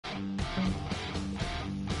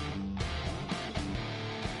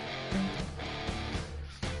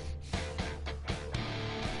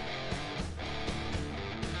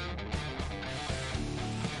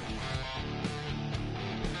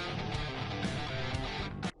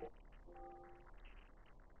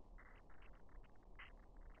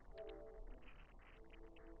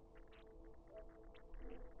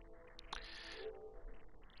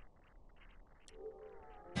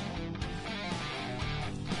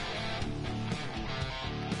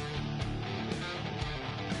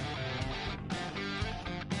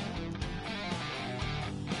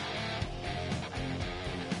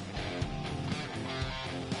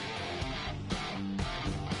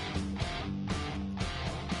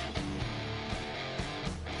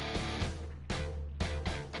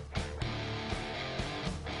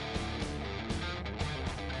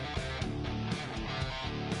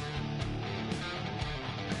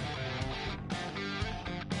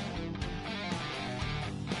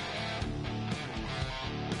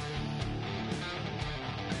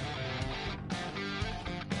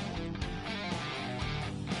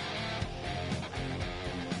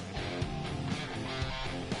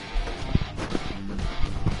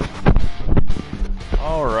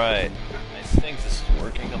Alright, I think this is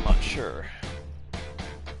working, I'm not sure.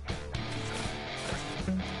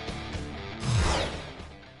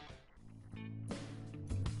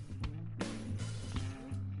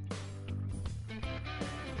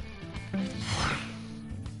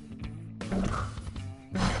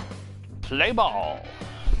 Play ball!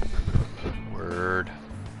 Word.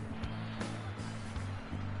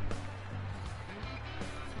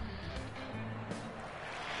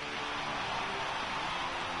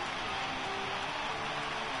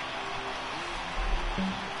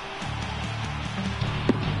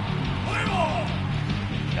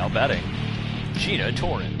 Now batting, Gina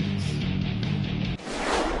Torrens.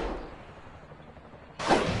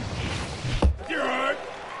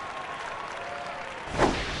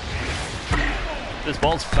 This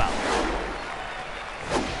ball's foul.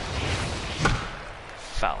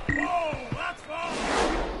 Foul.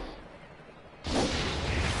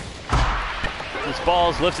 This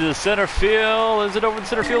ball's lifted to center field. Is it over the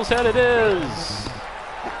center field's head? It is.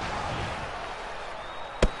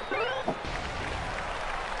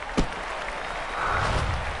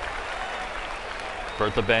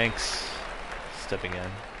 Bertha Banks stepping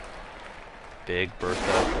in. Big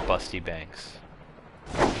Bertha Busty Banks.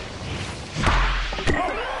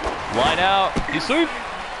 Line out. You sweep.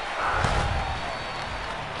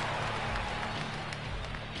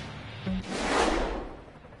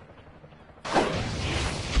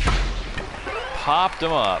 Popped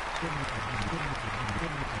him up.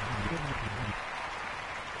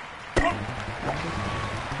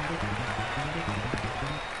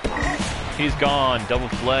 He's gone. Double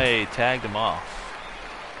play. Tagged him off.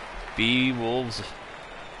 B Wolves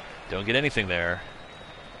don't get anything there.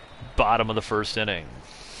 Bottom of the first inning.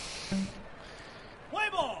 Play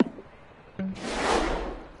ball.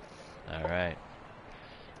 All right.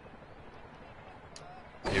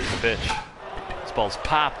 Here's the pitch. This ball's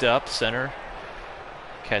popped up center.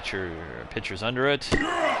 Pitcher's under it. Makes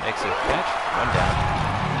a catch. One down.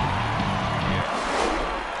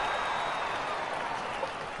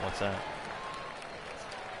 What's that?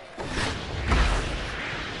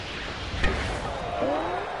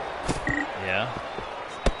 Yeah.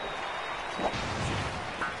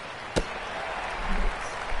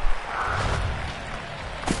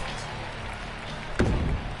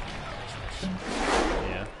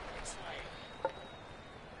 Yeah.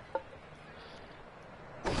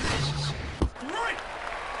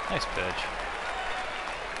 Nice pitch.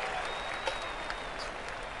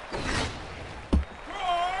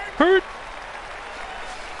 Hurt.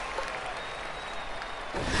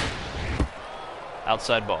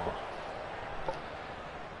 Outside ball.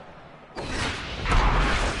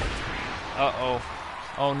 Uh-oh.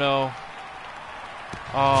 Oh no.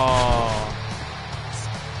 Oh.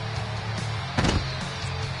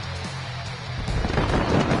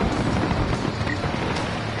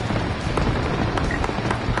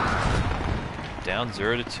 Down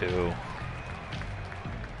 0-2.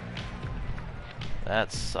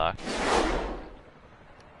 That sucked.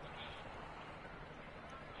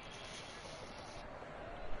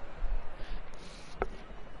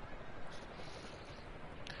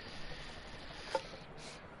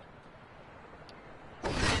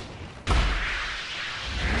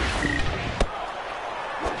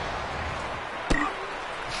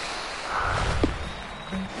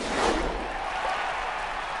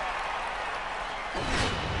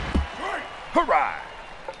 Hurrah!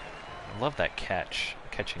 I love that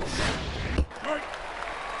catching sound.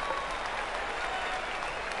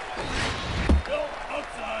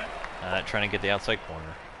 Trying to get the outside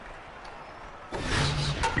corner.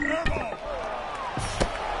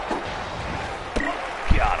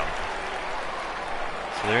 Got him.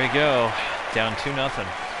 So there you go. Down 2-0.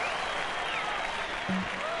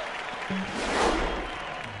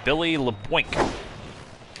 Billy LeBoink.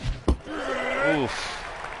 Oof.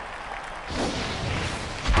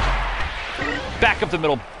 Back up the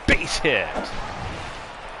middle, base hit.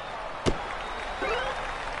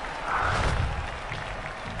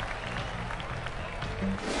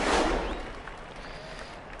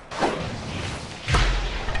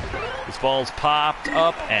 This ball's popped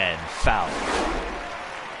up and fouled.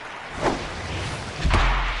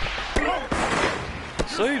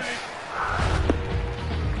 Safe.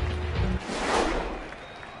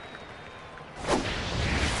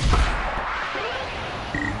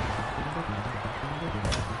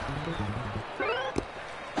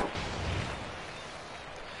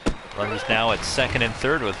 Runners now at second and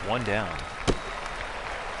third with one down.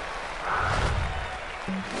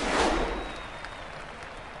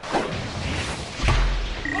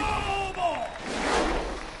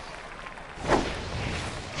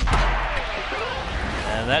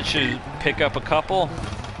 And that should pick up a couple.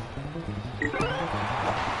 There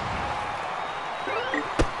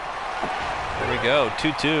we go,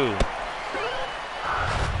 2-2.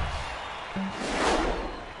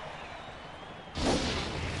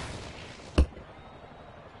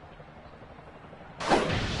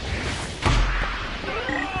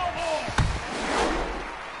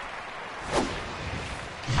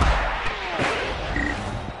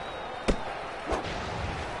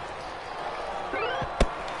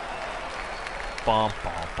 Bum,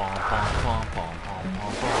 bum, bum, bum, bum, bum, bum,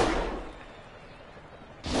 bum, bum.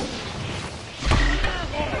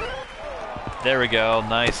 There we go,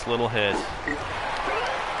 nice little hit.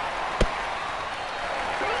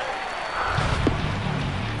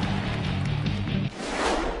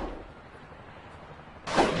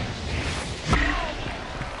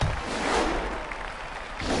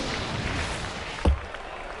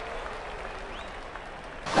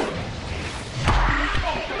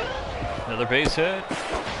 Another base hit.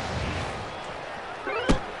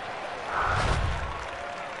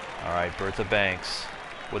 All right, Bertha Banks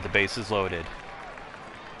with the bases loaded.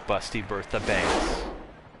 Busty Bertha Banks.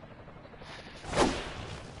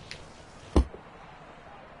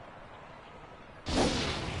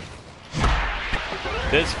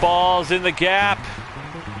 This ball's in the gap.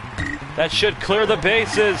 That should clear the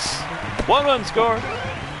bases. 1-run score.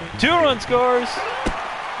 2-run scores.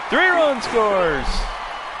 3-run scores.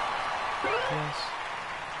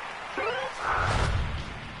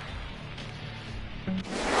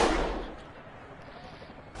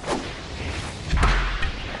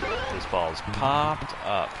 This ball's popped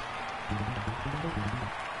up.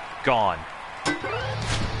 Gone.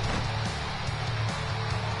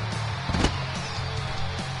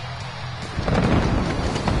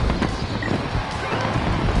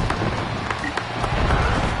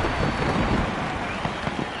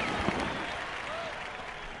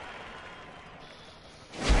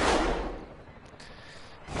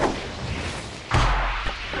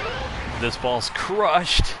 This ball's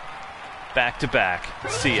crushed. Back to back.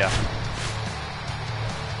 See ya.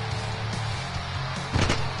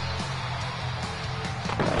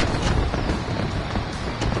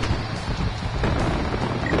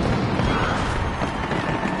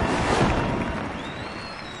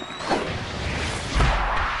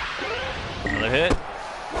 Another hit.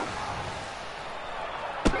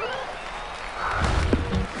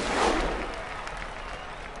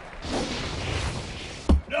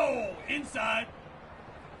 Inside.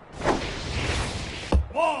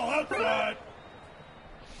 Ball outside.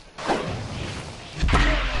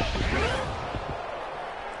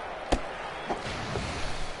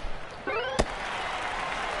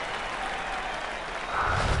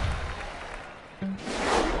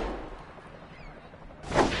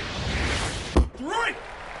 Strike!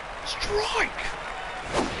 Strike!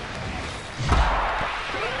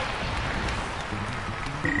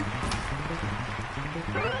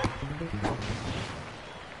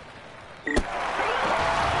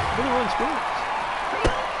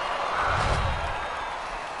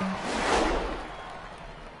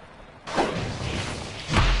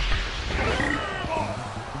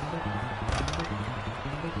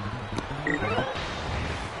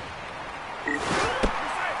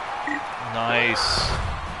 Nice.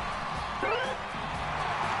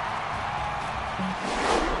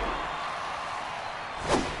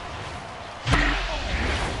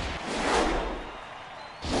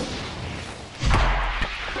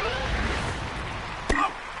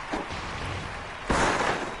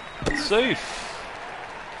 Safe.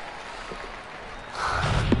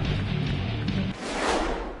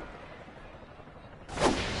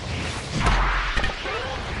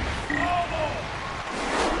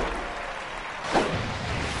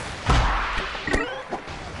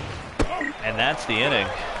 that's the inning.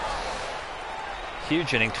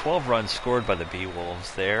 Huge inning. 12 runs scored by the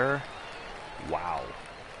B-Wolves there. Wow.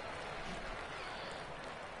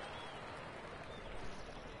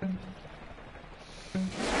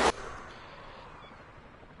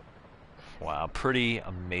 Wow, pretty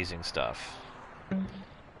amazing stuff.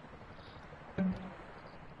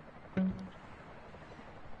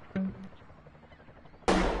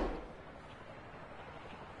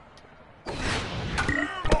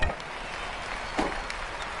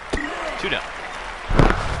 Two down.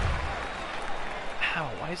 Ow,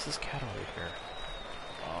 why is this cat over here?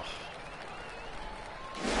 Oh.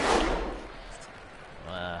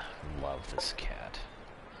 Love this cat.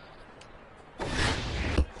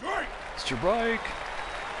 Strike!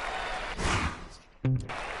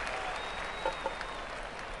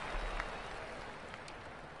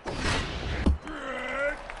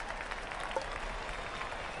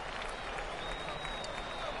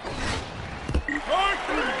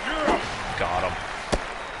 Got him.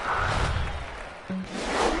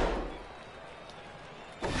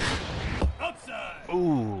 Outside.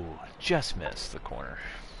 Ooh, just missed the corner.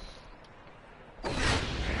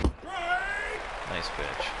 Nice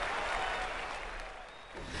pitch.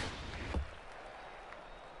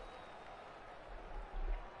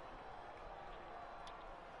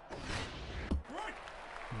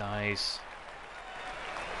 Nice.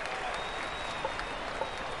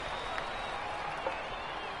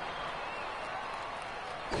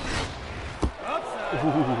 Ooh.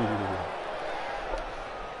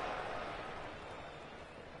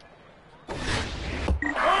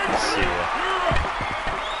 See ya.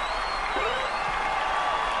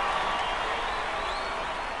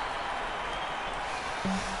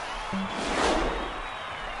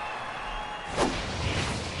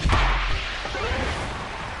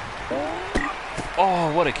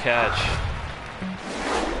 Oh, what a catch.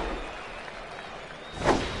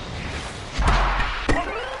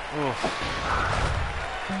 Oof.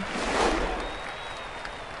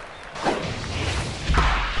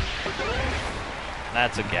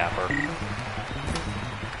 That's a gapper.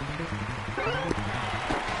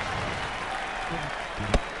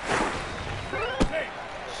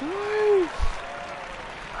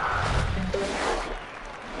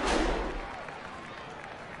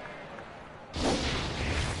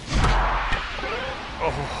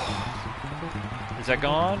 Oh. Is that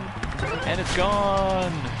gone? And it's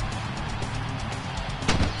gone.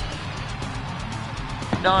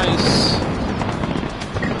 Nice.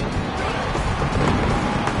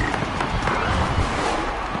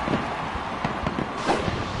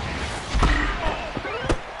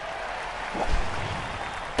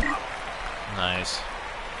 Nice.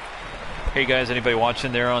 Hey guys, anybody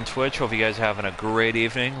watching there on Twitch? Hope you guys are having a great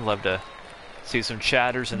evening. Love to see some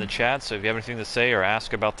chatters in the chat, so if you have anything to say or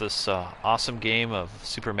ask about this awesome game of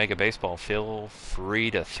Super Mega Baseball, feel free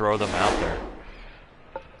to throw them out there.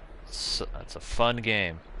 It's a fun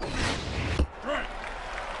game.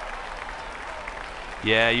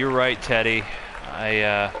 Yeah, you're right, Teddy.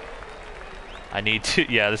 I need to...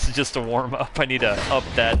 Yeah, this is just a warm-up. I need to up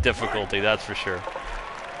that difficulty, that's for sure.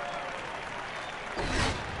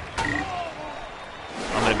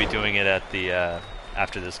 I'm going to be doing it at the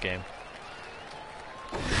after this game.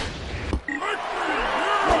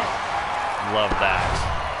 Love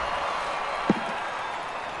that.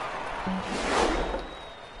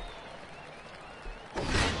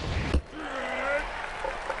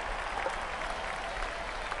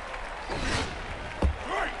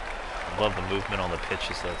 Love the movement on the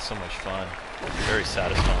pitches. That's so much fun. Very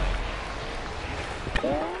satisfying.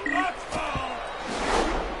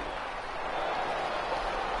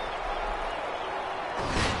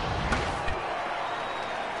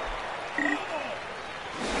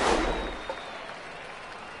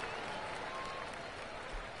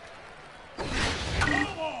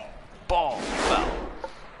 Ball. Foul.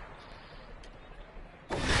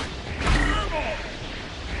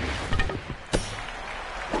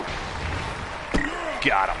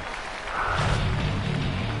 Got him.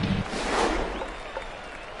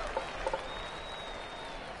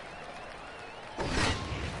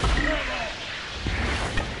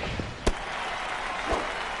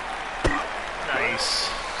 Nice.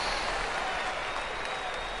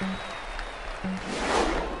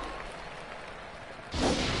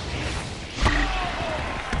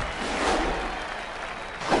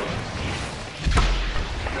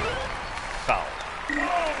 Foul.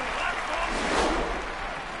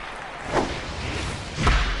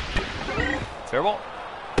 Fair ball.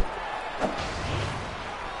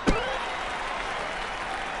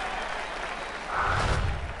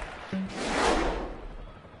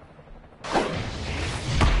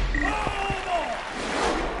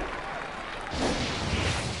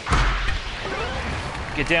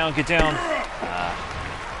 Get down, get down.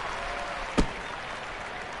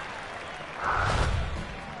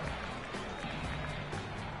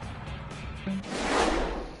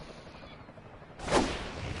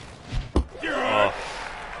 Oh,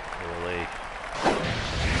 really?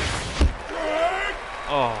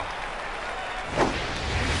 Oh.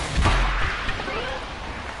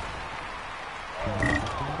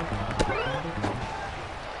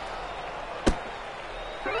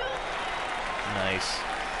 Nice.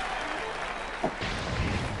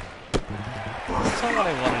 That's not what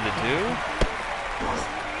I wanted to do.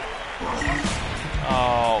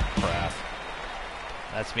 Oh, crap.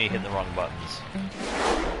 That's me hitting the wrong buttons.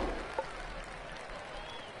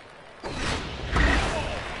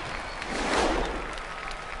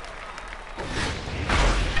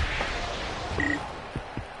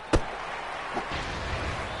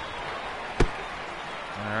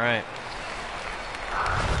 Alright.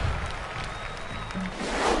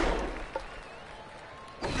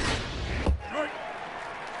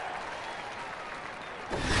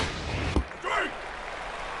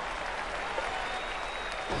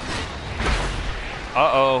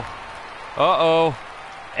 Uh-oh. Uh-oh.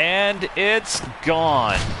 And it's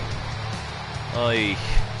gone. Oy.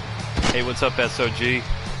 Hey, what's up, SOG?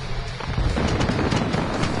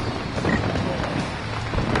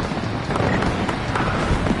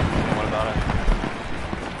 What about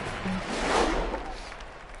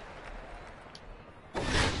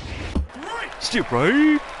it? Step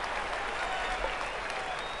right.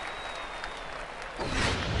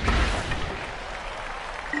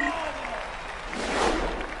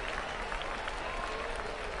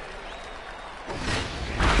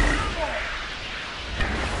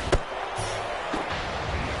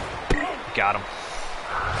 Got him.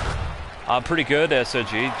 Pretty good,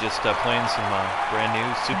 SOG. Just playing some brand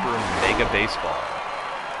new Super Mega Baseball.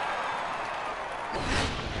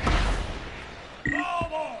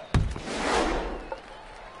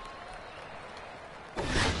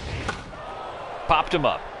 Popped him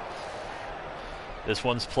up. This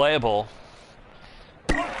one's playable.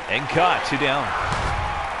 And caught. 2 down.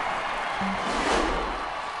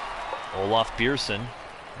 Olaf Bierson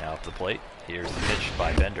now up the plate. Here's the pitch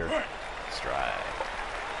by Bender. Strike.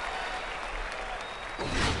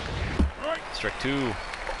 Strike 2.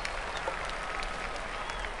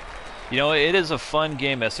 You know, it is a fun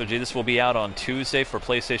game, SOG. This will be out on Tuesday for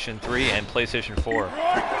PlayStation 3 and PlayStation 4.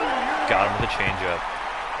 Got him with a changeup.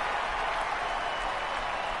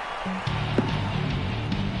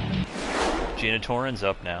 Gina Torren's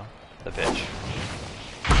up now. The pitch.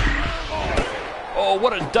 Oh,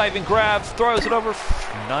 what a diving grab. Throws it over.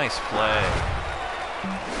 Nice play.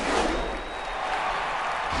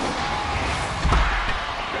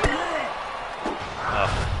 Oh,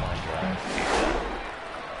 line drive. Beat that.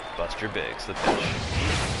 Buster Biggs, the pitch.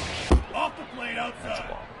 Off the plate outside. That's a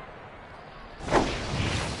ball.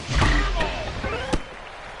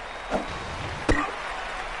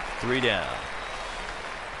 3 down.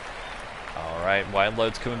 All right, Wild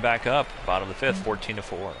Load's coming back up. Bottom of the 5th,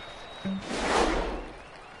 14-4.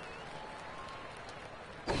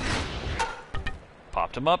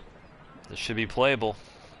 Popped him up. This should be playable.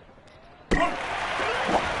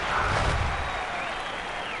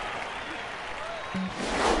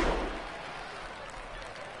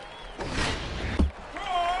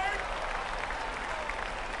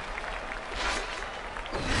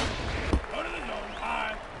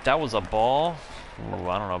 That was a ball? Ooh,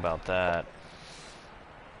 I don't know about that.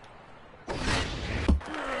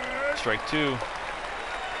 Strike 2.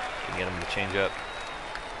 Can get him to change up.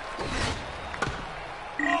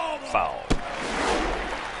 Foul.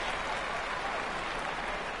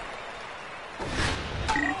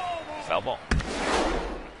 Foul ball.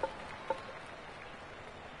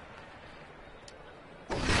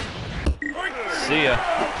 See ya.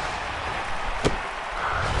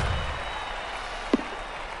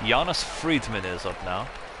 Giannis Friedman is up now.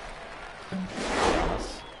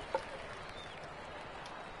 Giannis.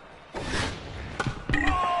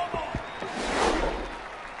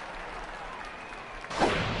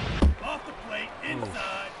 Off the plate,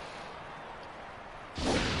 inside.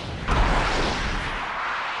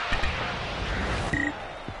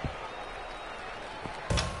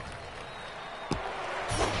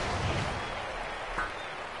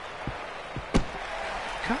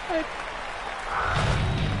 God.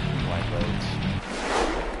 Wide loads.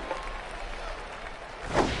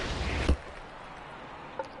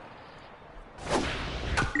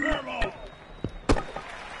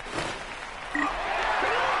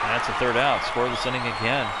 And that's a 3rd out. Scoreless inning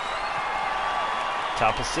again.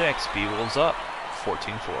 Top of 6. B-Wolves up.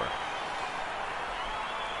 14-4.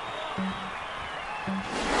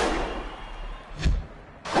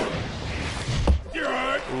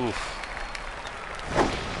 Oof.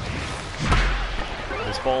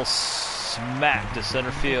 This ball smacked to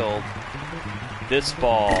center field. This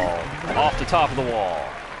ball off the top of the wall.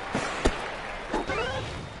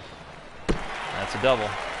 That's a double.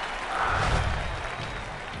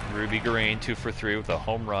 Ruby Green, 2 for 3 with a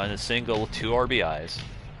home run, a single, 2 RBIs.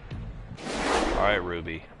 All right,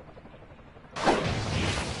 Ruby.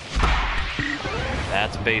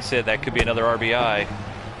 That's a base hit. That could be another RBI.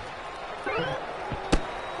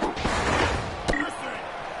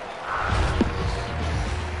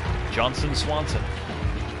 Johnson Swanson.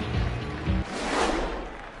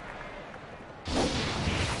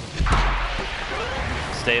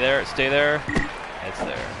 Stay there, stay there. It's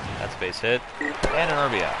there. That's a base hit. And an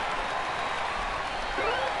RBI.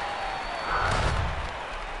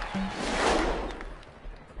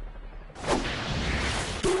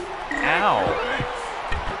 Ow!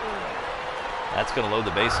 That's going to load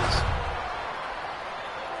the bases.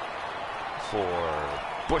 For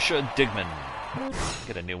Busha Digman.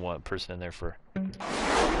 Get a new person in there for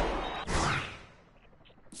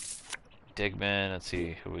Digman. Let's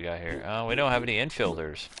see who we got here. Oh, we don't have any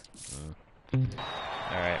infielders.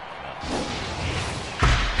 Alright.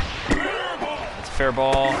 That's a fair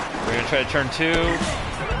ball. We're going to try to turn 2.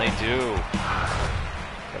 And they do.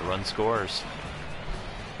 Got run scores.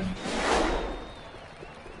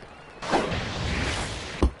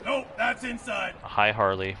 Nope, that's inside. Hi,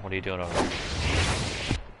 Harley. What are you doing over there?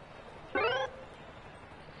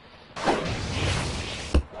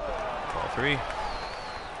 Ball 3.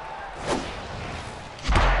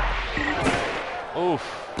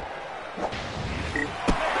 Oof.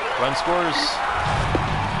 Run scores.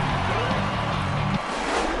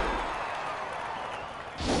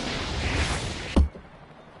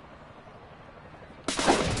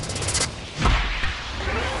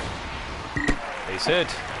 Base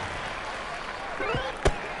hit.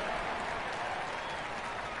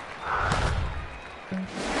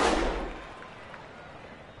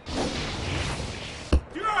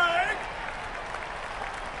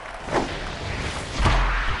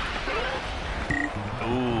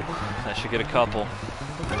 Ooh, that should get a couple.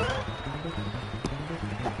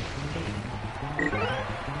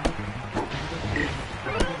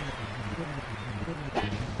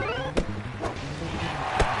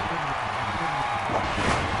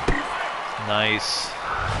 Nice.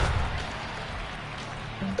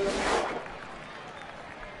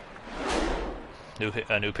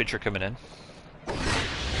 A new pitcher coming in.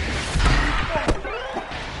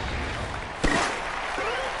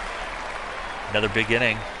 Another big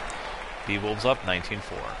inning. B-Wolves up 19-4.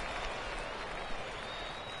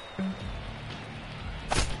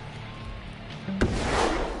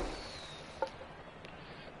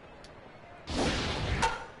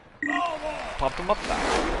 Popped him up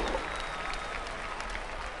foul.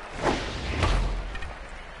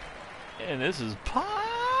 And this is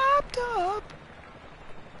popped up.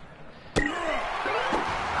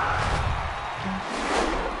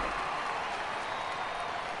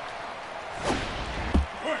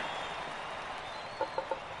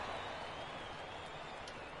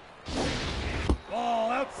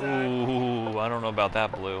 Ball outside. Ooh, I don't know about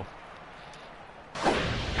that blue.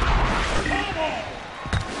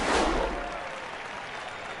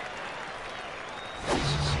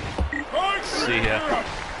 See ya.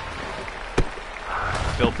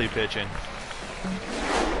 Filthy pitching.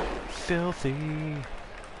 Filthy.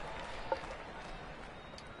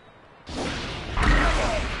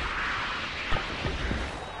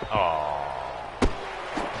 Oh.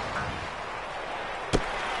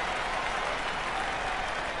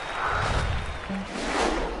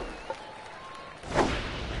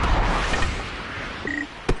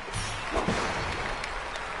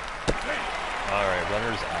 All right,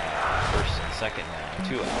 runners at first and second now.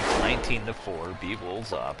 2 outs, 19-4.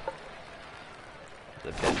 B-Wolves up.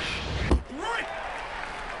 The pitch. Right.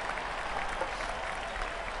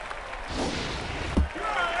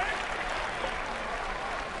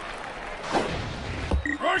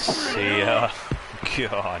 See ya.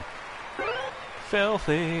 God.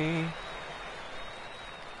 Filthy.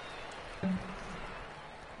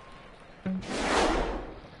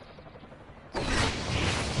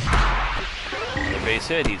 The base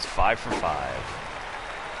hit, he's 5 for 5.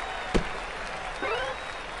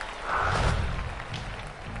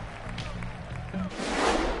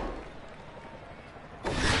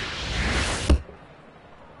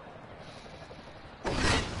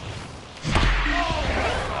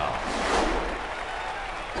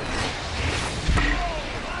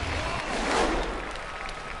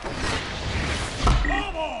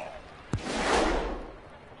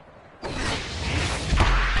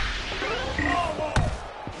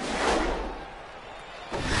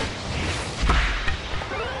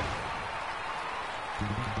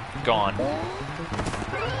 Gone.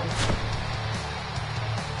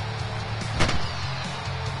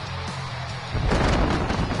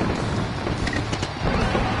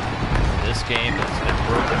 This game has been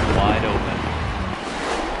broken wide open.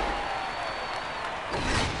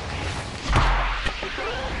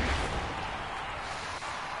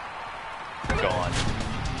 Gone.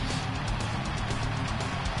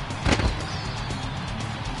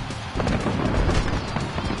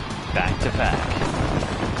 Back to back.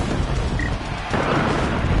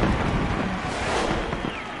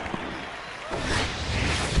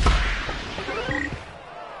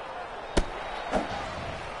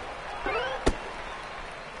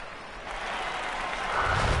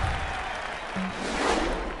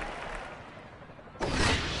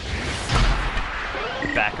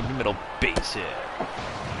 Back of the middle, base hit.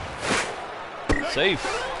 Safe.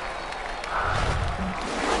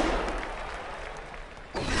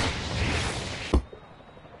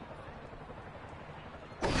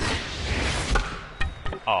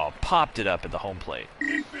 Oh, popped it up at the home plate.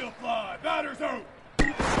 Infield fly. Batter's out.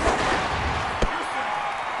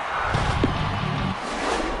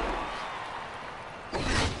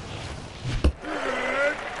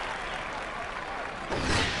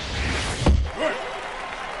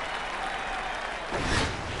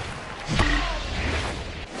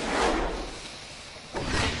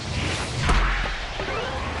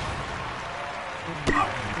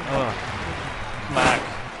 Come back.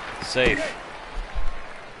 Safe.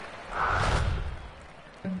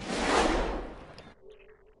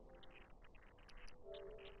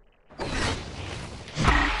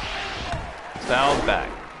 Fouled back.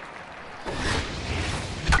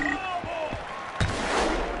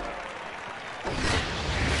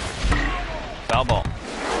 Foul ball.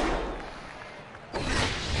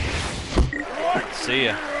 See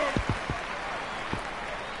ya.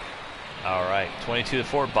 All right,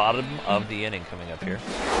 22-4, bottom of the inning coming up here.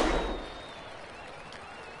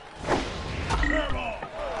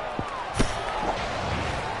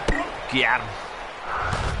 Got him.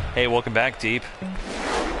 Hey, welcome back, Deep.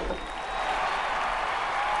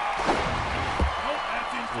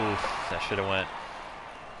 Oof, that should have went.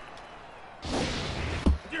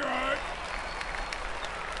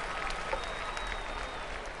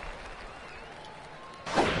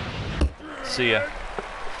 See ya.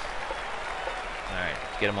 Alright,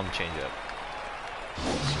 get him on the changeup.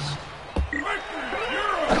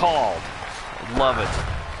 Called. Love it.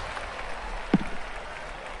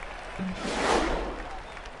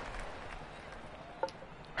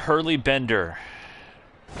 Hurley Bender.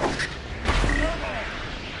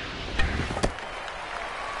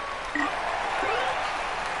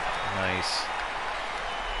 Nice.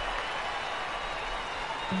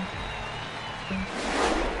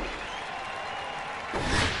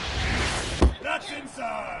 That's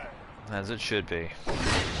inside. As it should be.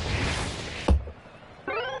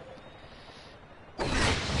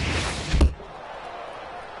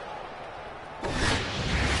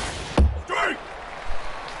 Strike.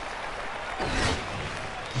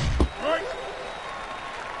 Strike.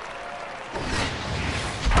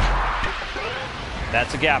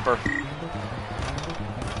 That's a gapper.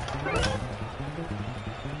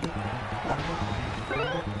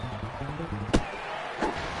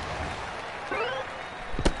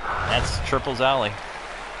 That's Triple's alley.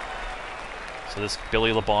 So this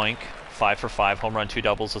Billy LeBlanc, 5 for 5, home run, 2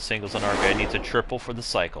 doubles, a singles, and RBI, needs a triple for the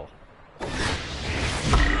cycle.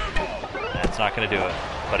 That's not going to do it,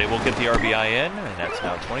 but it will get the RBI in, and that's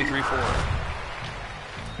now 23-4.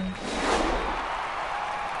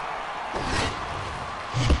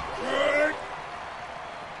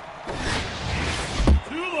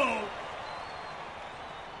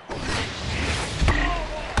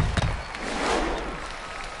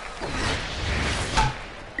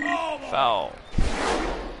 Foul.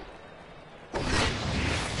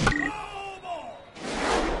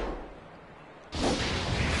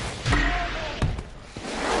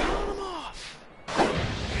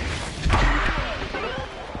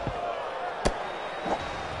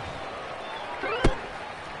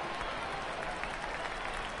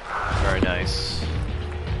 Very nice.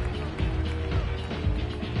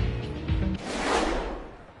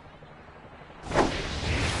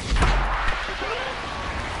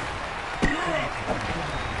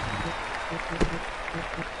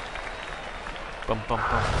 Bum, bum,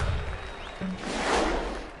 bum.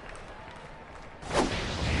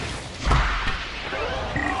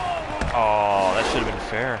 Oh, that should have been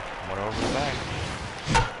fair. Went over the back.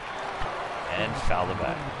 And fouled the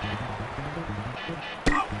back.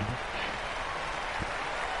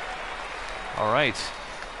 All right.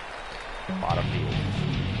 Bottom field.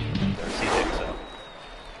 Darcy Hicks up.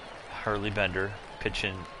 Hurley Bender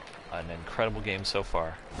pitching an incredible game so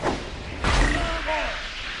far.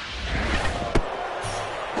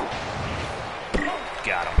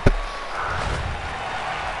 Got him.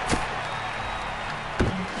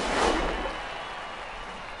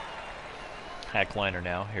 Hackliner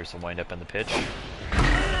now. Here's the windup and the pitch.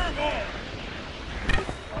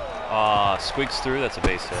 Squeaks through. That's a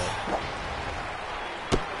base hit.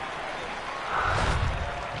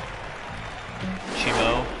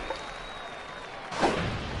 Chimo.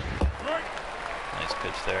 Nice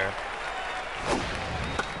pitch there.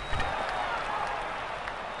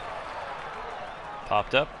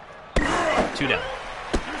 Popped up. 2 down.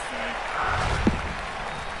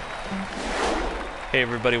 Hey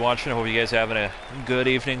everybody watching, I hope you guys are having a good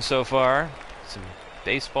evening so far. Some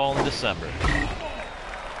baseball in December.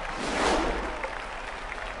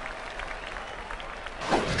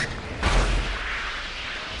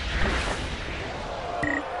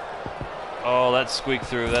 Oh, that squeaked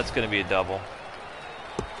through. That's going to be a double.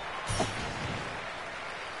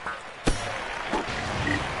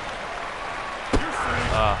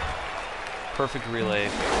 Perfect relay.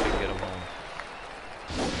 Couldn't get him home.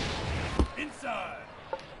 Inside.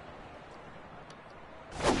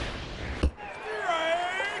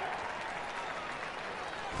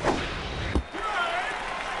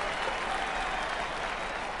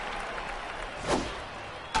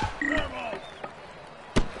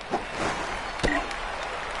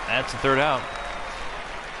 That's the 3rd out.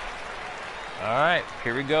 All right,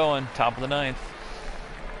 here we go on top of the 9th.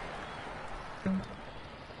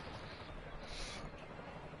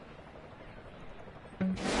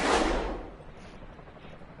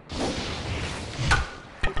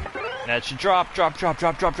 That should drop. Aw.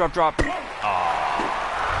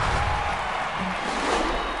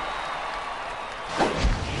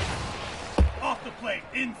 Off the plate.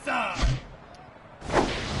 Inside.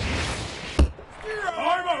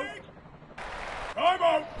 Time out. Time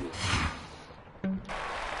out.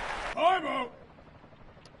 Time out.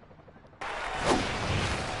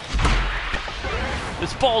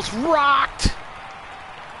 This ball's rocked.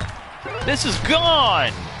 This is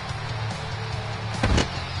gone.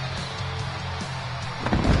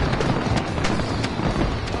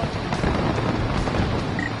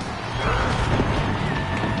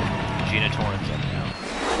 Gina Torrance up now.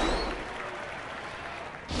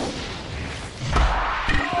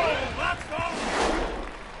 Oh, that's all.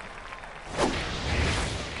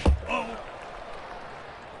 Oh.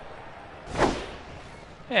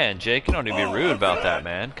 Man, Jake, you don't need to be rude about that,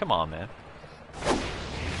 man. Come on, man.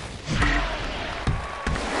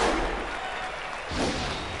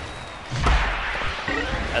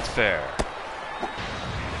 That's fair.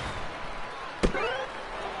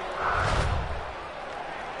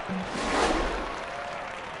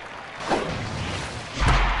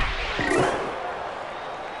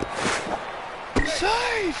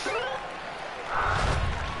 Safe!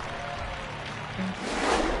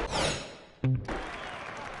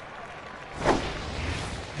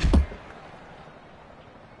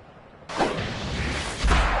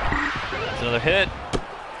 That's another hit.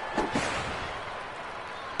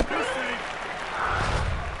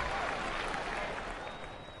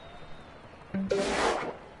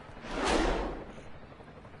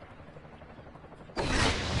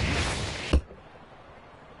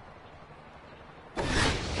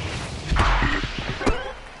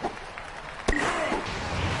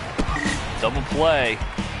 Double play.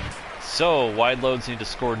 So, wide loads need to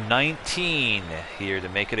score 19 here to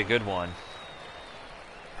make it a good one.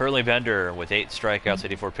 Hurley Bender with 8 strikeouts,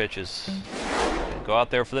 84 pitches. Go out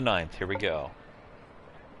there for the 9th. Here we go.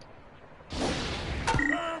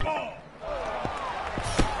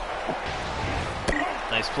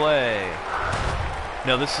 Nice play.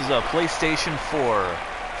 No, this is a PlayStation 4,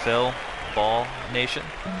 Phil, Ball Nation.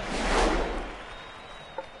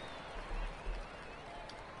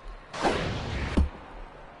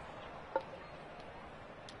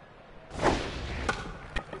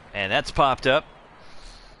 And that's popped up.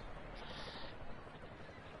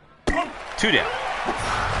 2 down.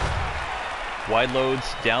 Wide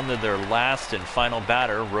loads down to their last and final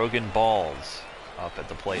batter, Rogan Balls, up at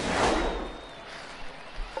the plate now.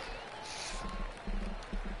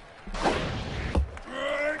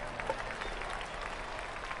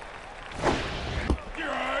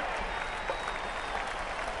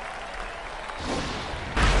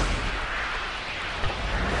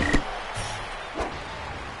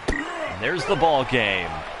 There's the ball game.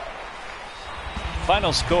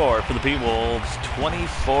 Final score for the P-Wolves,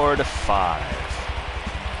 24-5.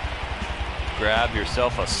 Grab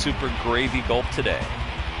yourself a super gravy gulp today.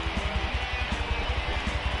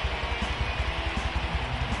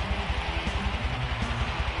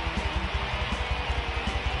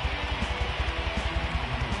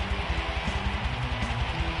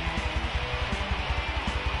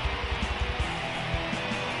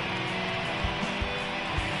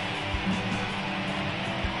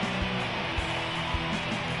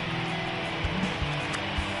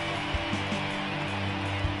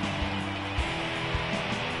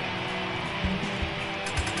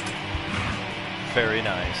 Very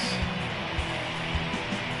nice.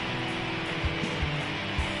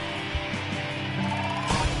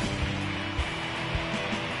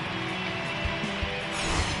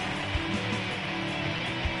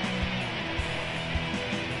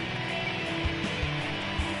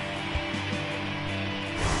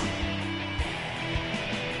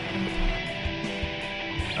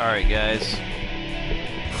 All right, guys.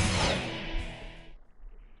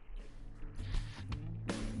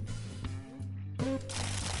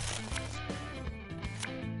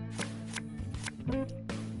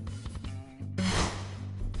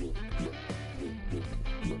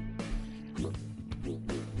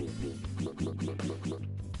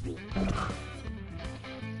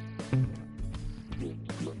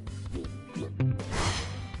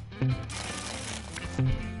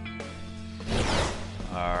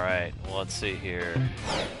 Alright, well, let's see here.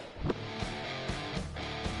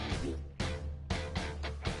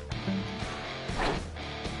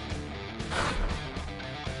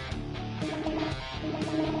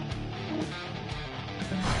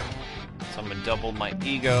 So I'm gonna double my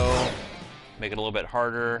ego, make it a little bit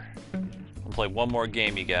harder. I'll play one more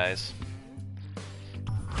game, you guys.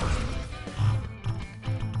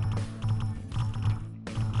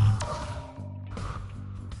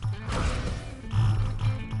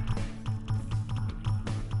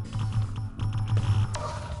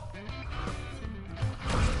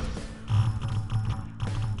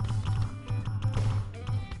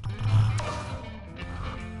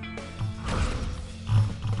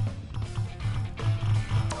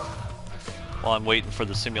 While I'm waiting for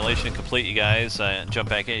the simulation to complete, you guys, jump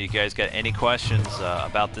back in. You guys got any questions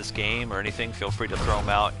about this game or anything, feel free to throw them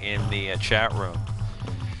out in the chat room.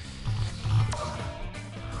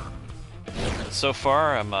 So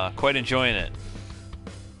far, I'm quite enjoying it.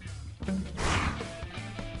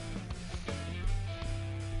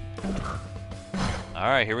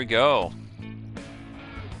 Alright, here we go.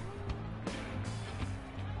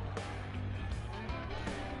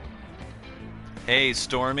 Hey,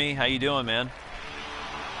 Stormy, how you doing, man?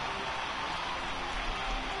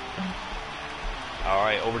 All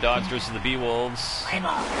right, Overdogs versus the B-Wolves. Here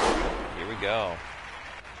we go.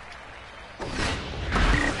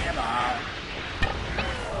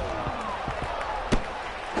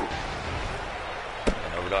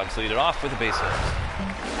 And Overdogs lead it off with a base hit.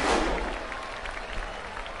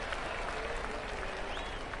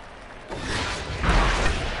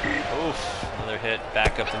 Oof, another hit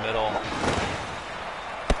back up the middle.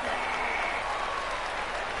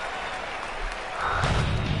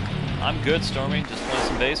 I'm good, Stormy. Just playing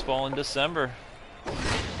some baseball in December.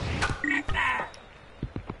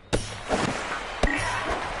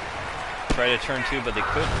 Tried to turn two, but they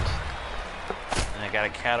couldn't. And I got a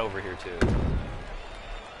cat over here, too.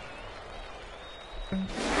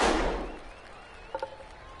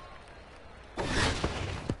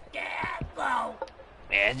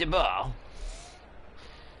 And the ball.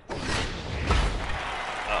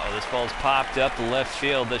 Uh-oh, this ball's popped up the left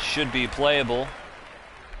field. This should be playable.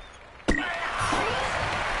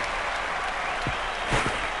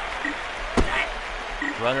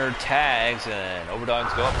 Runner tags and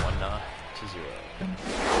Overdogs go up 1-0.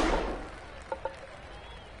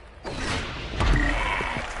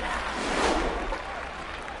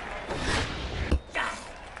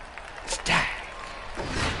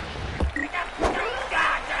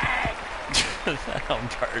 That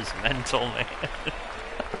umpire's mental, man.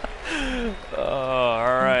 Oh,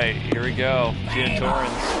 all right, here we go. Gian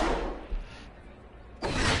Torrens.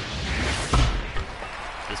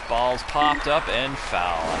 This ball's popped up and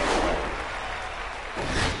foul out of play.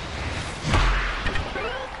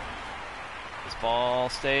 This ball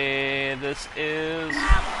stayed. This is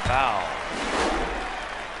foul.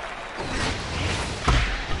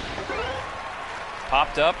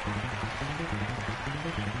 Popped up.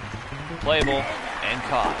 Playable and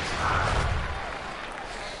caught.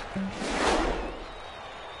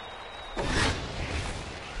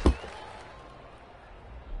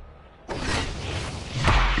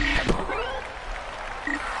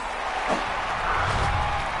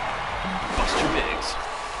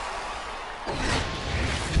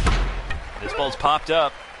 This ball's popped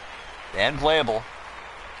up and playable.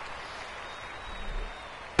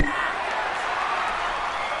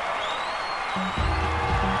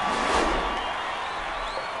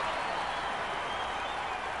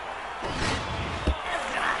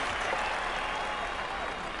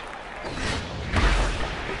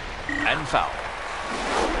 And foul.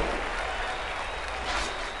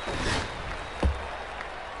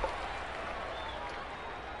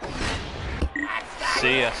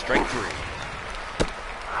 See ya, strike three.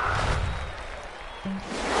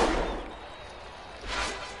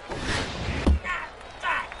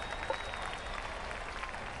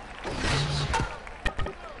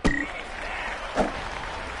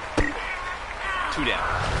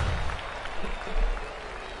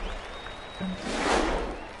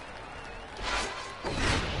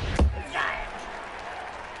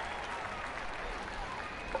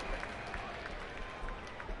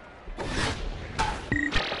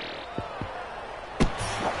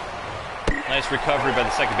 Nice recovery by the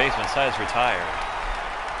second baseman. Sides retired.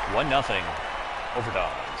 1-0.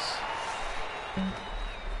 Overdogs.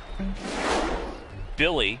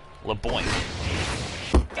 Billy LeBoink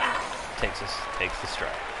takes the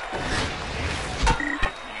strike.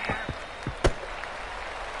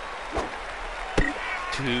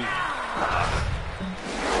 Two.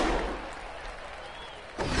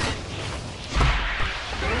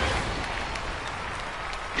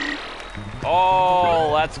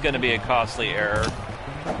 Oh, that's going to be a costly error.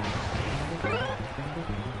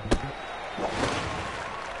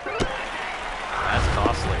 That's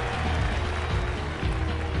costly.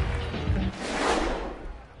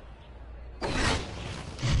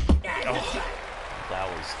 Oh, that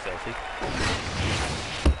was filthy.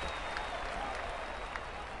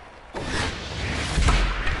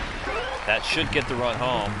 That should get the run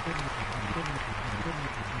home.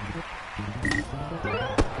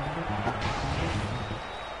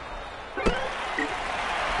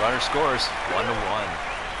 Runner scores 1-1.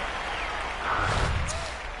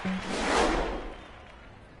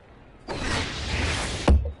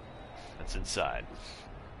 That's inside.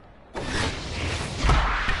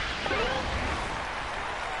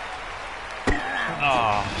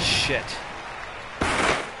 Oh, shit.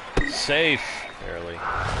 Safe, barely.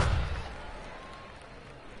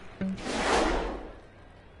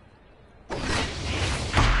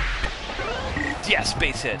 Yes,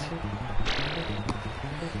 base hit.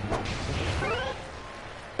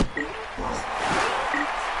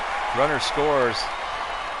 Runner scores,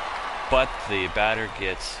 but the batter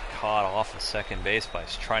gets caught off of second base by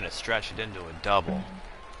trying to stretch it into a double.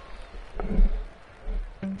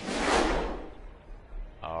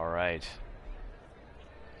 All right.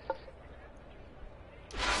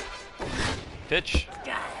 Pitch.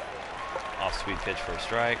 Off-speed pitch for a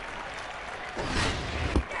strike.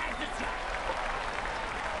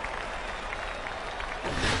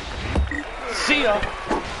 See ya.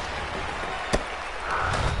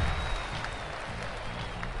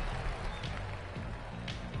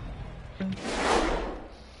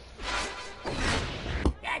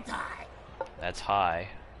 That's high.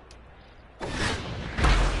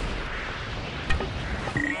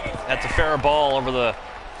 That's a fair ball over the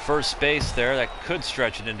first base there. That could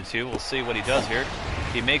stretch it into two. We'll see what he does here.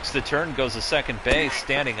 He makes the turn, goes to second base,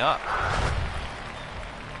 standing up.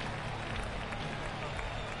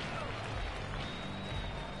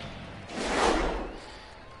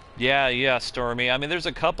 Yeah, Stormy. I mean, there's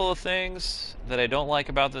a couple of things that I don't like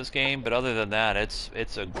about this game, but other than that, it's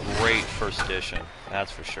a great first edition.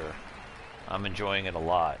 That's for sure. I'm enjoying it a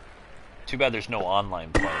lot. Too bad there's no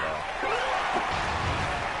online play, though.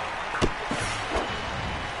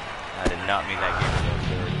 I did not mean that game to go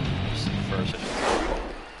third. Just the first, I should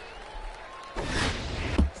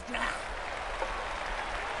say.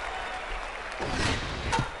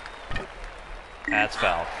 That's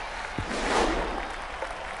foul.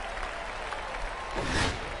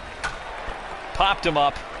 Popped him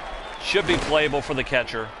up. Should be playable for the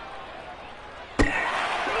catcher.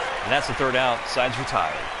 And that's the third out. Side's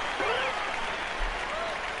retired.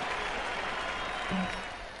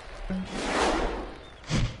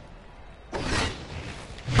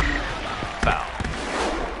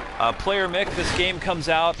 Foul. Player Mick, this game comes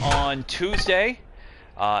out on Tuesday,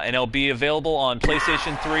 and it'll be available on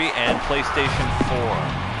PlayStation 3 and PlayStation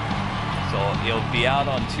 4. So it'll be out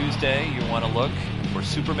on Tuesday. You want to look for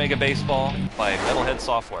Super Mega Baseball by Metalhead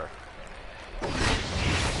Software.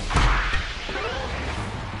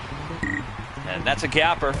 And that's a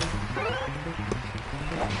gapper.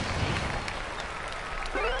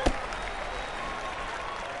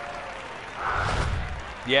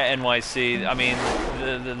 Yeah, NYC. I mean,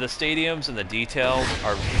 the stadiums and the details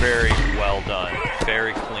are very well done.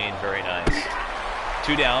 Very clean, very nice.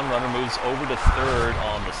 2 down, runner moves over to third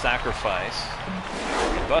on the sacrifice.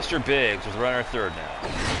 And Buster Biggs with runner third now.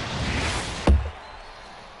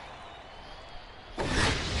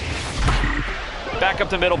 Back up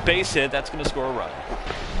the middle, base hit. That's going to score a run.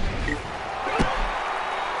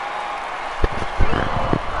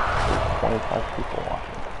 People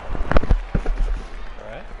watching. All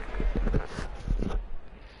right.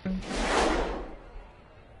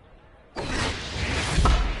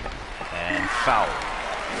 And foul.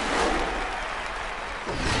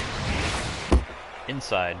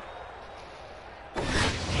 Inside.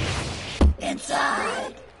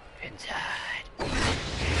 Inside.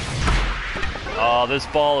 Oh, this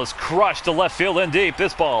ball is crushed to left field and deep.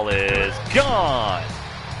 This ball is gone.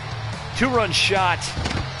 2-run shot.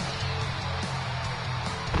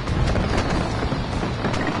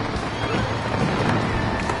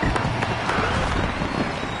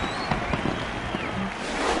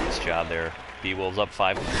 Nice job there. B-Wolves up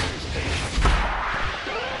 5 points.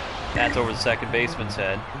 That's over the second baseman's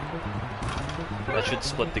head. That should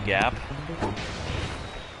split the gap.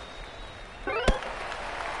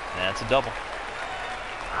 That's a double.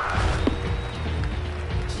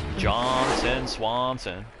 Johnson,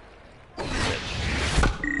 Swanson. Pitch.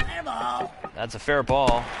 That's a fair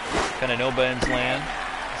ball. Kind of no man's land.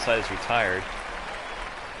 This side is retired.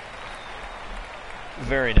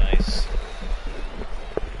 Very nice.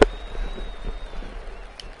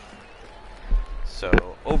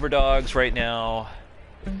 So, overdogs right now,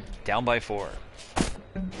 down by 4.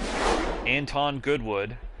 Anton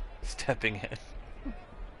Goodwood stepping in.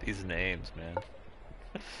 These names, man.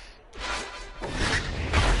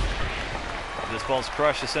 This ball's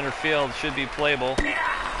crushed to center field. Should be playable.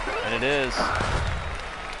 And it is.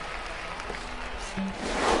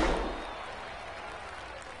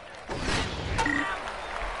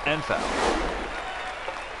 And foul.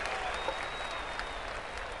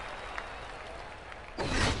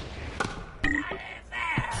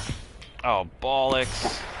 Oh,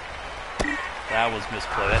 bollocks. That was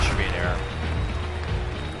misplay. That should be an error.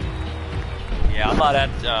 Yeah, I'm not at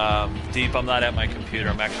deep. I'm not at my computer.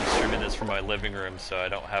 I'm actually streaming this from my living room, so I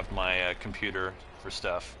don't have my computer for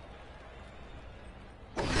stuff.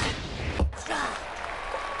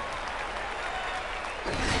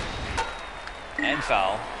 And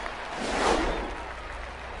foul.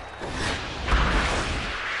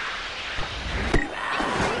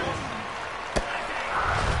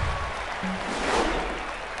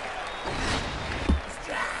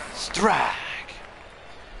 Strike.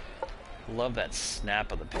 Love that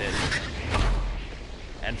snap of the pitch.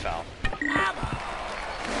 And foul.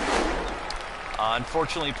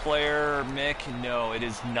 Unfortunately, player Mick, no, it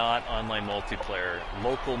is not online multiplayer.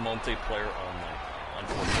 Local multiplayer only,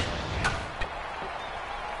 unfortunately.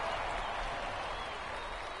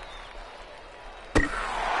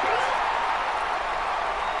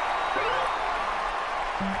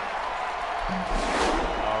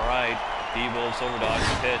 All right, B-Wolves overdogs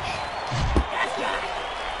the pitch.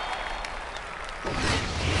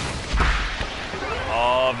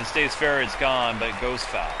 Oh, if it stays fair, it's gone, but it goes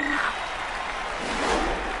foul.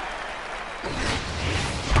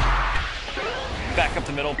 Back up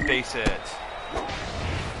the middle, base hit.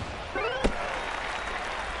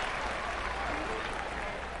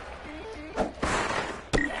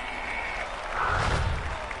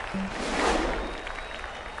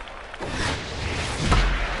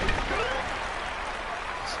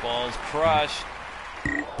 This ball's crushed.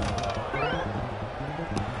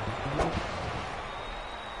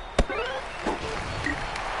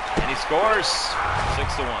 Scores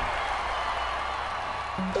 6-1.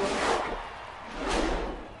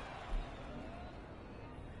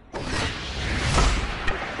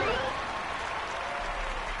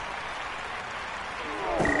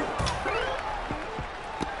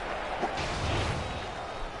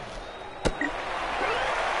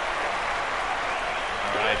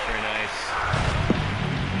 All right, very nice.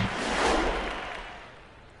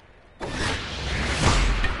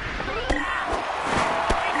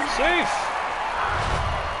 Safe.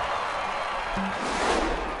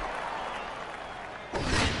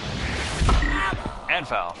 And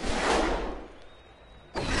foul.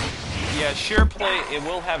 Yeah, share play, it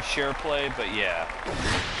will have share play, but yeah.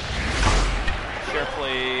 Share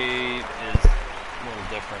play is a little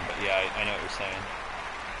different, but yeah, I know what you're saying.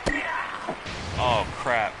 Oh,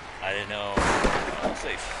 crap. I didn't know. Oh,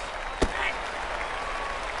 safe.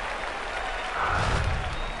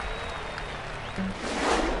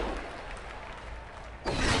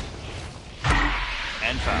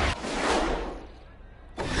 And foul.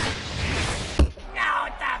 No,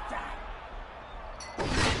 it's outside.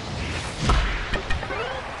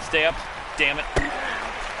 Stay up. Damn it.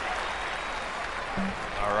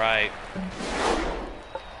 All right.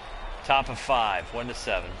 Top of 5.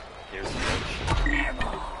 1-7. Here's the pitch.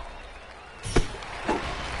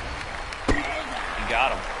 You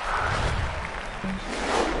got him.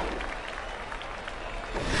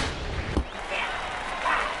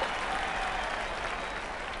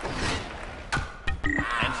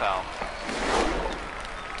 And foul.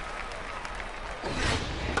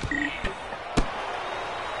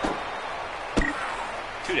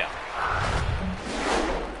 Two down.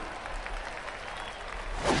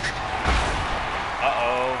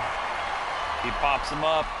 Uh-oh. He pops him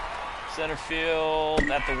up. Center field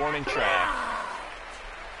at the warning track.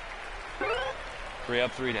 3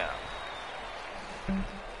 up, 3 down.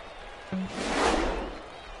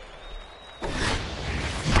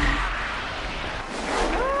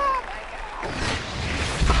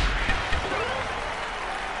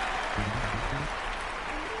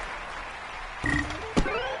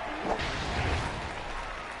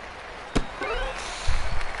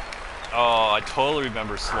 Oh, I totally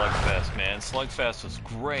remember Slugfest, man. Slugfest was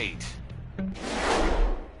great.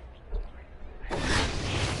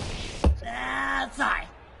 Outside.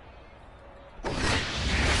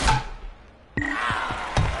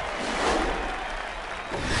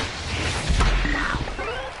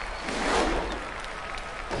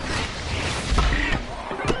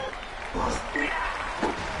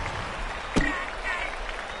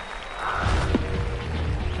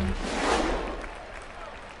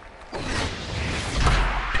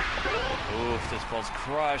 Oof, this ball's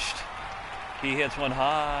crushed. He hits one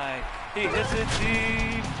high. He hits it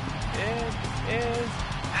deep. It is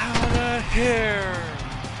out of here.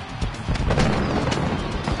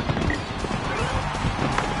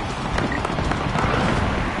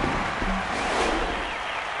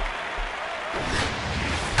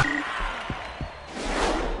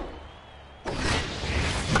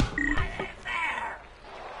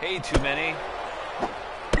 Hey, too many.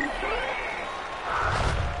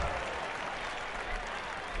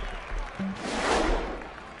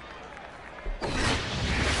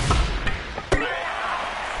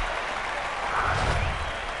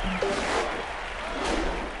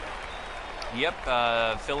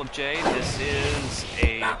 Yep, Philip J. This is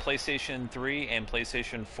a PlayStation 3 and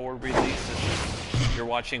PlayStation 4 release. You're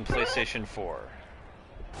watching PlayStation 4.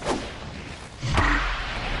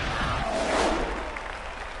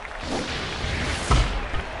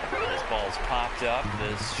 This ball's popped up.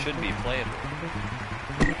 This should be playable.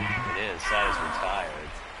 It is. That is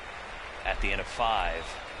retired. At the end of 5,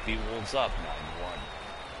 beat Wolves up 9-1.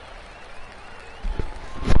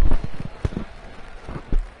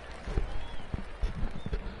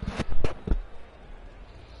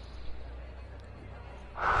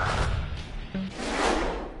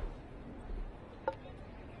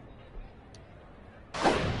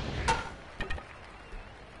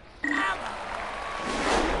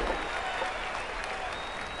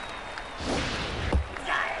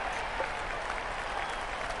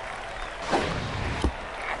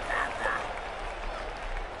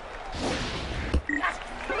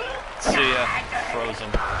 See ya. Frozen.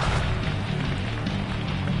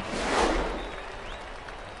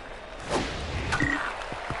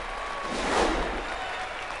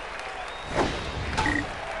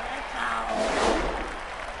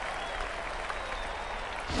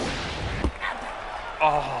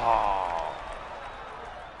 Oh.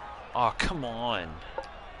 Oh, come on.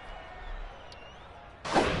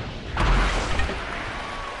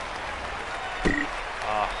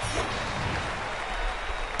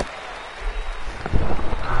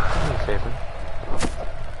 Favor.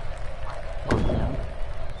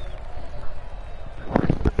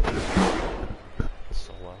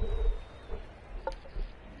 Solo.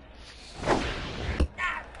 I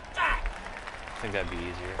think that'd be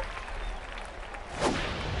easier.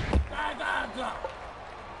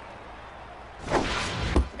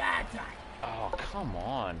 Oh, come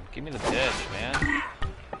on. Give me the pitch, man. Oh,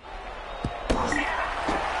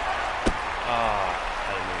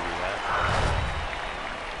 I didn't mean to do that.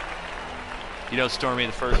 You know, Stormy,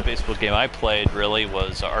 the first baseball game I played really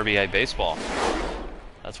was RBI baseball.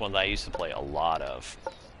 That's one that I used to play a lot of.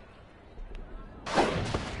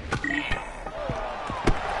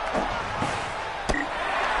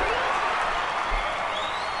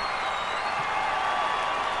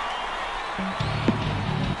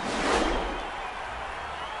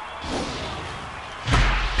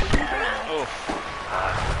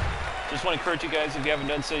 Just want to encourage you guys, if you haven't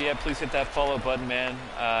done so yet, please hit that follow button, man.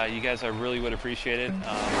 You guys, I really would appreciate it.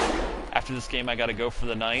 After this game, I got to go for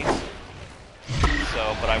the night.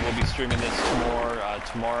 So, but I will be streaming this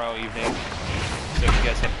tomorrow evening. So if you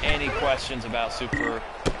guys have any questions about Super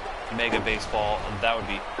Mega Baseball, that would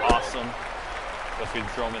be awesome. Feel free to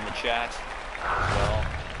throw them in the chat as well.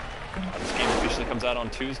 This game officially comes out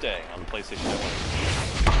on Tuesday on the PlayStation Network.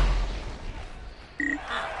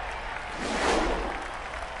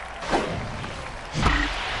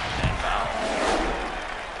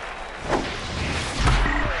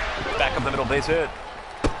 Back up the middle, base hit.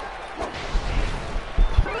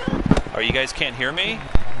 Oh, you guys can't hear me?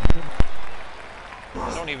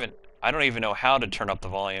 I don't even know how to turn up the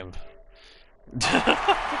volume.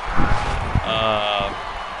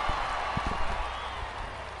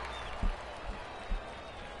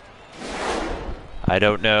 I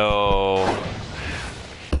don't know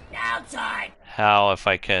Outside. how, if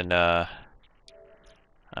I can,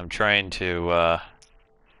 I'm trying to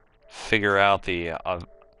figure out the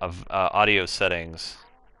audio settings.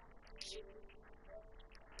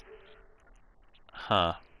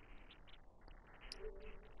 Huh.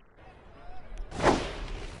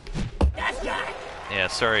 Yeah,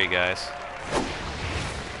 sorry guys.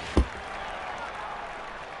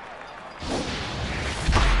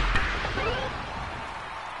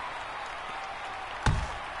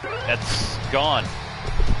 That's gone.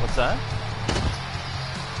 What's that?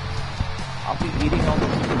 I'll be eating all the...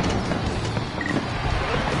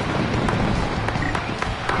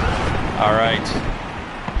 Alright.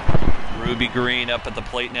 Ruby Green up at the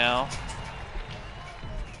plate now.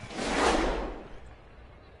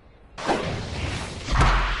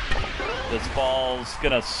 This ball's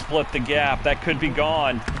gonna split the gap. That could be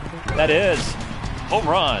gone. That is. Home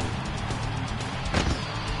run.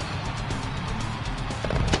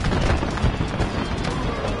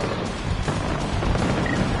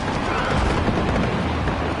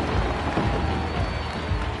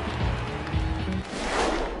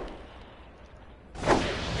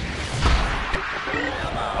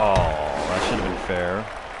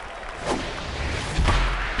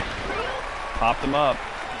 Popped him up.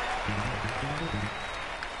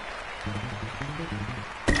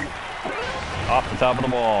 Off the top of the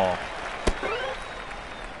ball.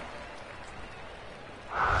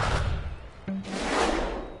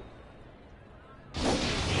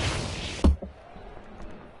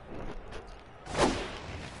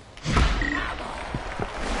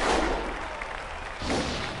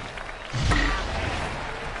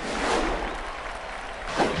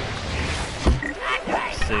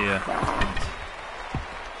 See ya.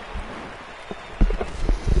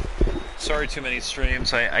 Sorry, too many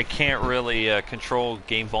streams. I can't really control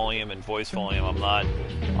game volume and voice volume. I'm not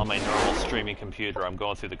on my normal streaming computer. I'm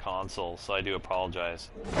going through the console, so I do apologize.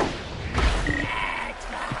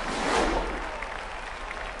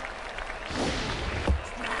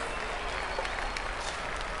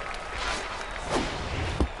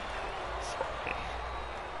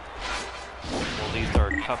 Well, these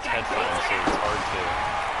are cuffed headphones, so it's hard to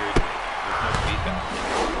hear. There's no feedback.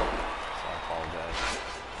 So I apologize.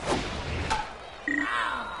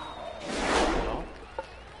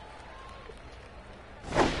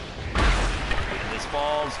 And this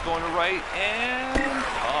ball's going to right and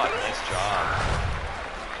caught. Nice job.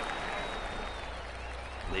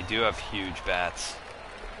 They do have huge bats.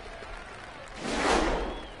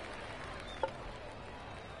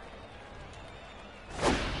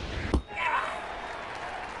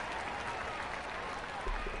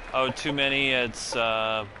 Oh, too many. It's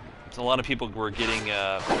a lot of people were getting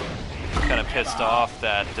kind of pissed off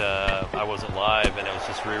that I wasn't live and it was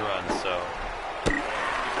just reruns, so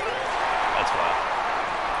that's why.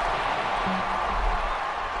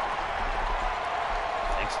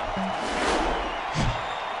 Thanks, man.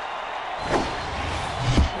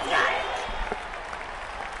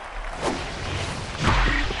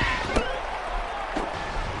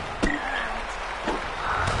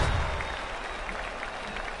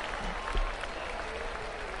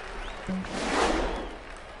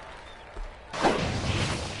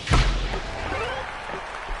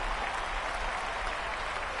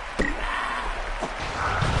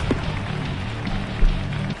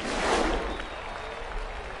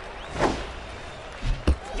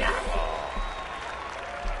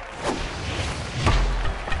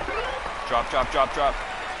 Drop.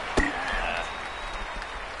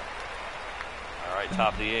 Alright,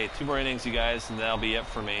 top of the 8th. 2 more innings, you guys, and that'll be it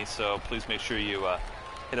for me. So please make sure you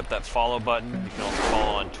hit up that follow button. You can also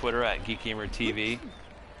follow on Twitter at GeekGamerTV.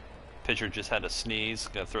 Pitcher just had to sneeze.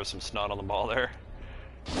 Gonna throw some snot on the ball there.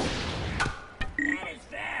 That is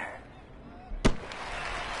fair.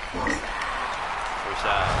 First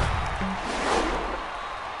out.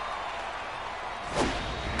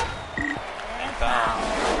 And foul.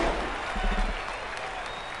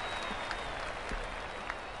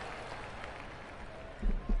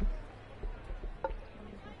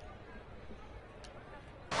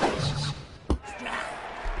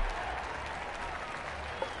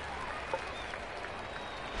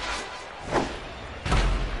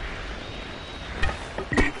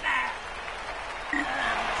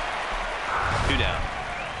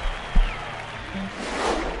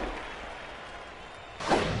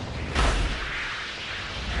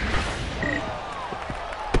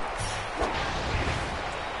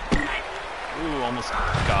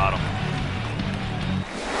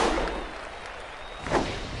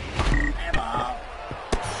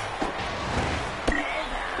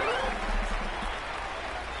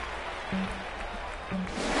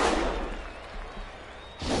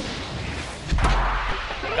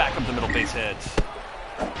 up the middle, base hit.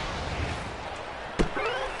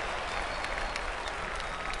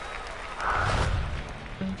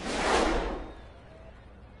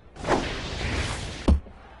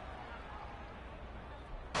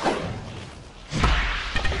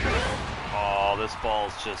 Oh, this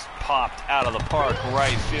ball's just popped out of the park.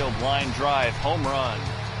 Right field line drive, home run.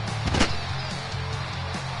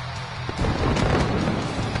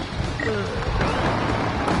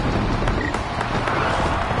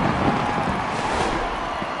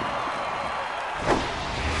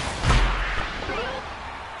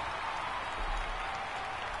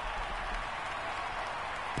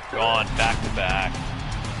 Gone back to back.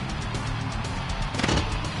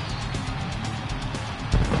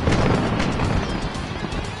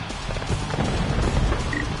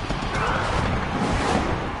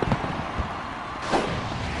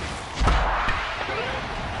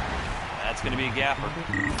 That's going to be a gapper.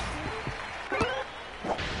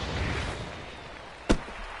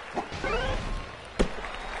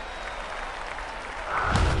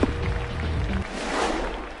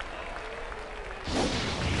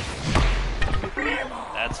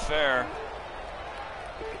 That's fair.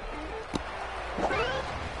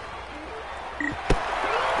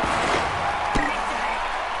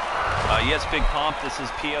 Yes, Big Pomp, this is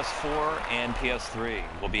PS4 and PS3.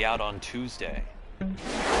 Will be out on Tuesday.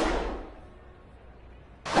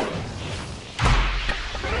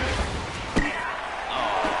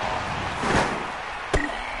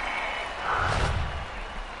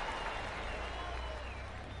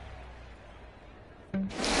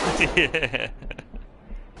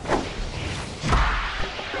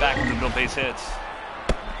 Back in the middle, base hits.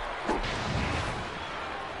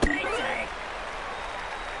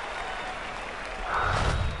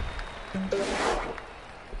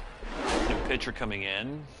 New pitcher coming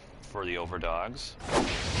in for the Overdogs.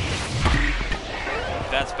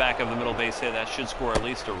 That's back of the middle base hit. That should score at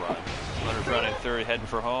least a run. Runner's running third, heading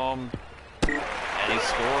for home. And he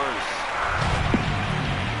scores.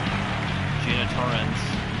 Gina Torrens.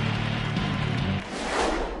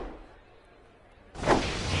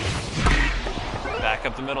 Back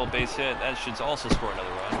up the middle, base hit. That should also score another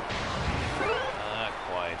run. Not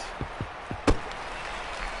quite.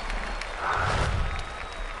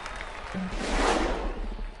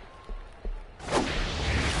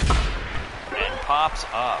 And pops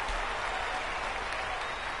up.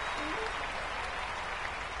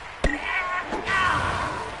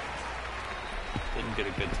 Didn't get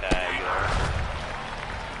a good tag there.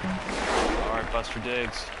 All right, Buster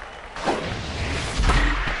Diggs.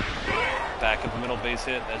 Back up the middle, base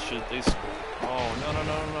hit. That should at least score. Oh, no, no,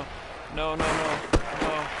 no, no, no, no, no, no,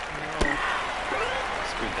 no.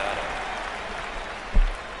 Screwed that up.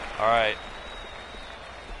 All right.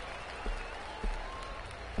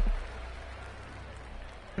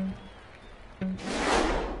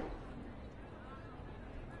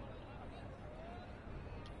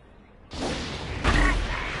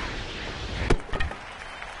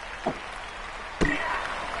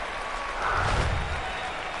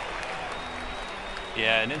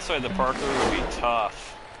 Yeah, and inside the Parker would be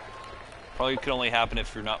tough. Probably could only happen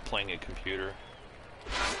if you're not playing a computer.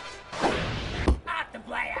 Not to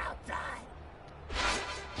play outside.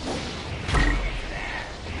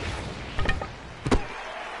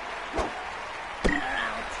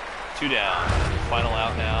 2 down. Final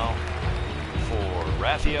out now for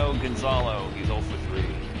Rafael Gonzalo. He's 0 for 3.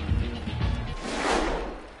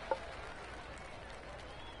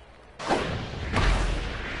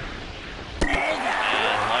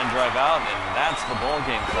 And line drive out, and that's the ball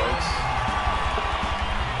game, folks.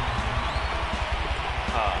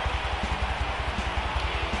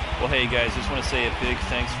 Well, hey guys, just want to say a big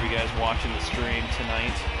thanks for you guys watching the stream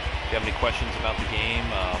tonight. If you have any questions about the game,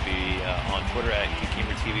 I'll be on Twitter at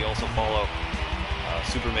GeekGamerTV. Also follow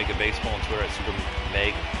Super Mega Baseball on Twitter at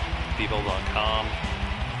supermegpeople.com.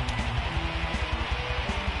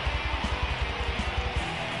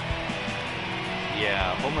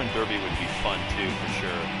 Yeah, Home Run Derby would be fun too, for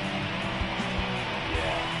sure.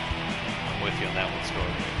 Yeah, I'm with you on that one,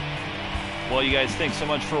 Stormy. Well, you guys, thanks so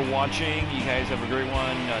much for watching. You guys have a great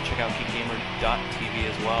one. Check out geekgamer.tv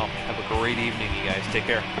as well. Have a great evening, you guys. Take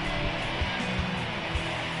care.